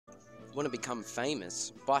want to become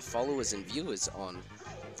famous, buy followers and viewers on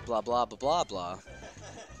blah blah blah blah blah.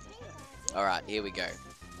 Alright, here we go.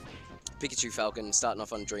 Pikachu Falcon starting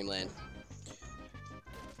off on Dreamland.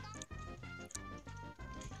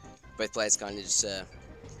 Both players kind of just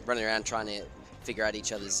running around trying to figure out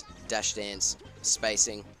each other's dash dance,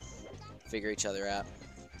 spacing, figure each other out.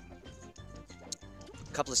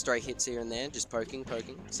 A couple of stray hits here and there, just poking,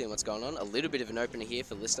 seeing what's going on. A little bit of an opener here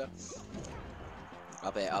for Lister.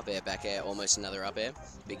 Up air, back air, almost another up air.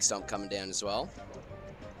 Big stomp coming down as well.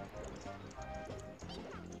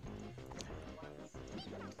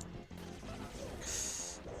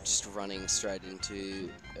 Just running straight into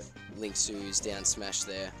Lynxu's down smash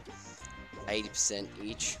there. 80%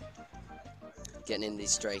 each. Getting in these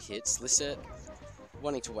stray hits. Lister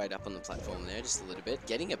wanting to wait up on the platform there just a little bit.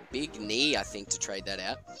 Getting a big knee, I think, to trade that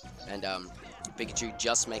out. And Pikachu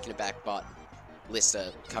just making it back, but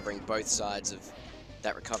Lister covering both sides of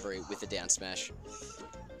that recovery with a down smash.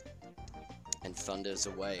 And thunders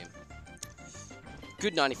away.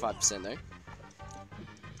 Good 95% though.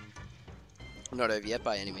 Not over yet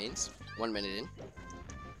by any means. 1 minute in.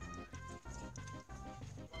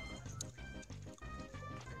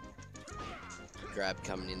 Grab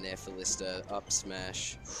coming in there for Lister. Up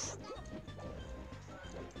smash.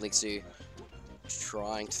 Lynxu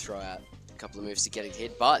trying to throw out a couple of moves to get it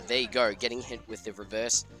hit. But there you go. Getting hit with the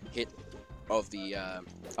reverse hit of the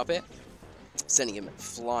up air. Sending him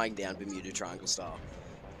flying down Bermuda Triangle style.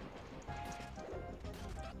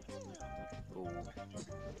 Ooh.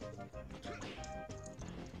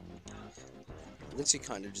 Lynxu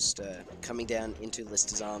kind of just coming down into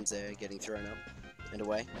Lister's arms there. Getting thrown up and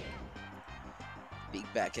away.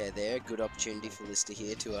 Big back air there. Good opportunity for Lister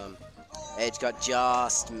here to edge guard.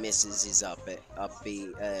 Just misses his up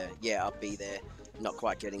B there. Not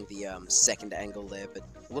quite getting the second angle there, but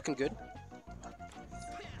looking good.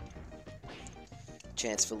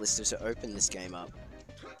 Chance for Lister to open this game up.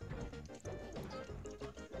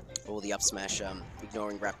 All the up smash,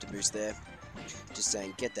 ignoring Raptor boost there. Just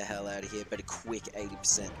saying, get the hell out of here. But a quick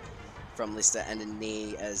 80% from Lister and a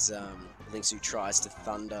knee as Lynxu tries to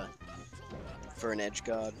thunder for an edge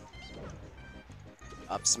guard.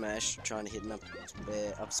 Up smash, trying to hit him up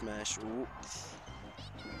there, up smash. Ooh.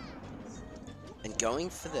 And going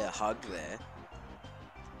for the hug there.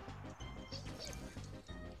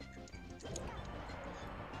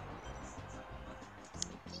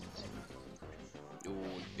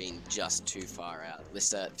 Ooh, been just too far out.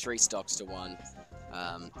 Lister, 3 stocks to 1,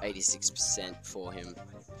 86% for him.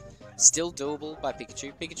 Still doable by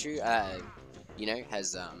Pikachu. Pikachu, you know,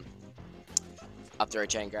 has up throw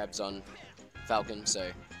chain grabs on Falcon,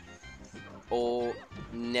 so or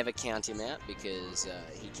never count him out because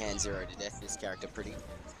he can 0 to death this character pretty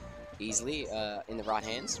easily in the right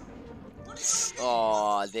hands.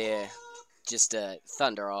 Oh, there, just a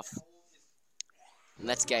thunder off, and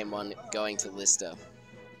that's game 1 going to Lister.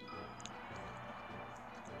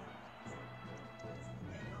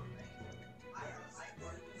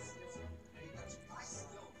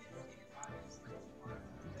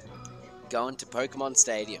 Going to Pokemon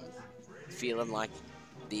Stadium, feeling like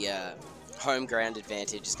the home ground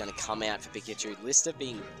advantage is going to come out for Pikachu. Lister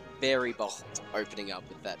being very bold, opening up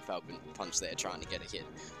with that Falcon punch there, trying to get a hit.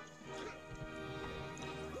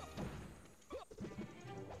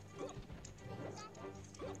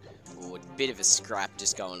 Ooh, a bit of a scrap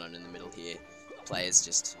just going on in the middle here. Players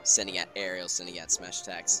just sending out aerials, sending out smash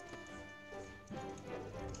attacks.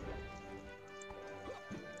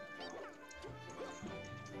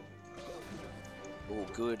 Ooh,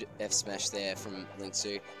 good F smash there from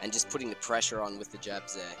Lynxu, and just putting the pressure on with the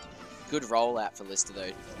jabs there. Good rollout for Lister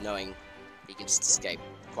though, knowing he can just escape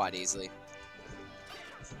quite easily.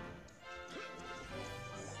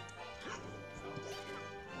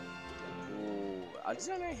 Ooh, I just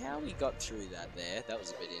don't know how he got through that there. That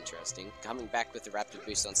was a bit interesting. Coming back with the Raptor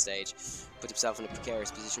boost on stage, put himself in a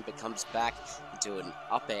precarious position, but comes back into an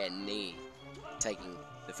up air knee, taking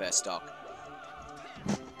the first stock.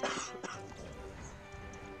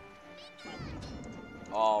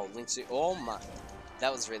 Oh, Lynxu, oh my,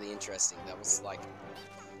 that was really interesting. That was like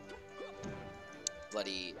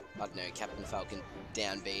bloody, I don't know, Captain Falcon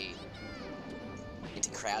down B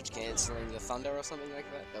into crouch cancelling the thunder or something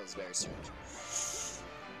like that. That was very strange.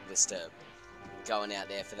 Lister going out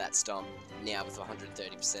there for that stomp now with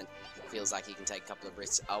 130%. Feels like he can take a couple of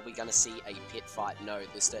risks. Are we going to see a pit fight? No,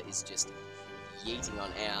 Lister is just yeeting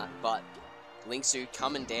on out, but Lynxu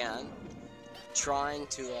coming down, trying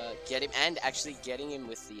to get him, and actually getting him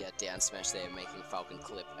with the down smash there, making Falcon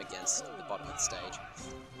clip against the bottom of the stage.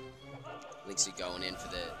 Lynxu going in for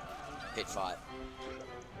the pit fight,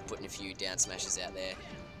 putting a few down smashes out there.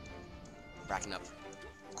 racking up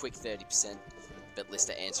quick 30%, but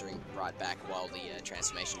Lister answering right back while the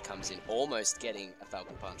transformation comes in, almost getting a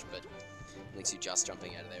Falcon Punch, but Lynxu just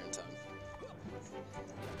jumping out of there in time.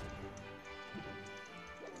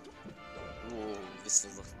 Ooh, this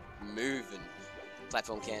is a move and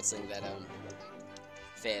platform cancelling that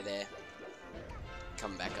fair there.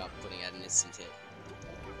 Coming back up, putting out an instant hit.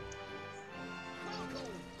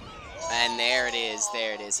 And there it is,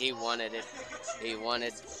 there it is. He wanted it. He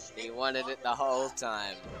wanted it the whole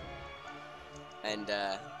time. And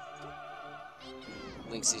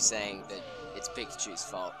Lynxu saying that it's Pikachu's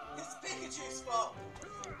fault. It's Pikachu's fault.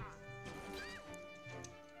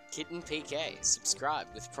 Kitten PK, subscribe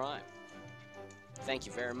with Prime. Thank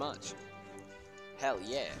you very much. Hell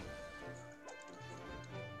yeah.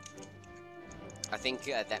 I think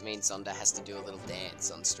that means Zonda has to do a little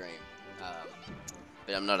dance on stream.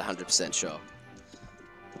 But I'm not 100% sure.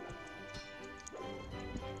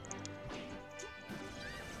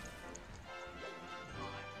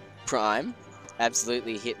 Prime.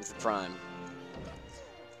 Absolutely hit with Prime.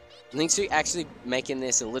 Lynxu actually making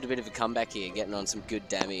this a little bit of a comeback here, getting on some good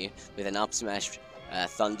damage with an up smash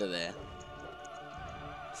Thunder there.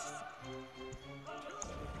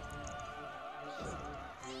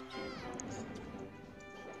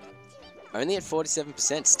 Only at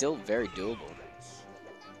 47%, still very doable.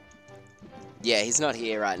 Yeah, he's not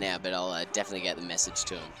here right now, but I'll definitely get the message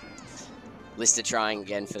to him. Lister trying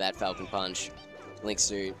again for that Falcon Punch.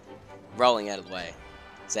 Lynxu rolling out of the way,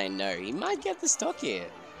 saying no. He might get the stock here.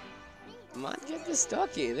 Might get the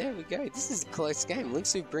stock here. There we go. This is a close game.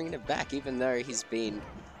 Lynxu bringing it back, even though he's been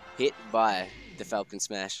hit by the Falcon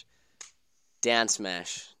Smash. Down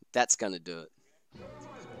smash. That's going to do it.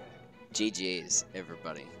 GG's,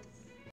 everybody.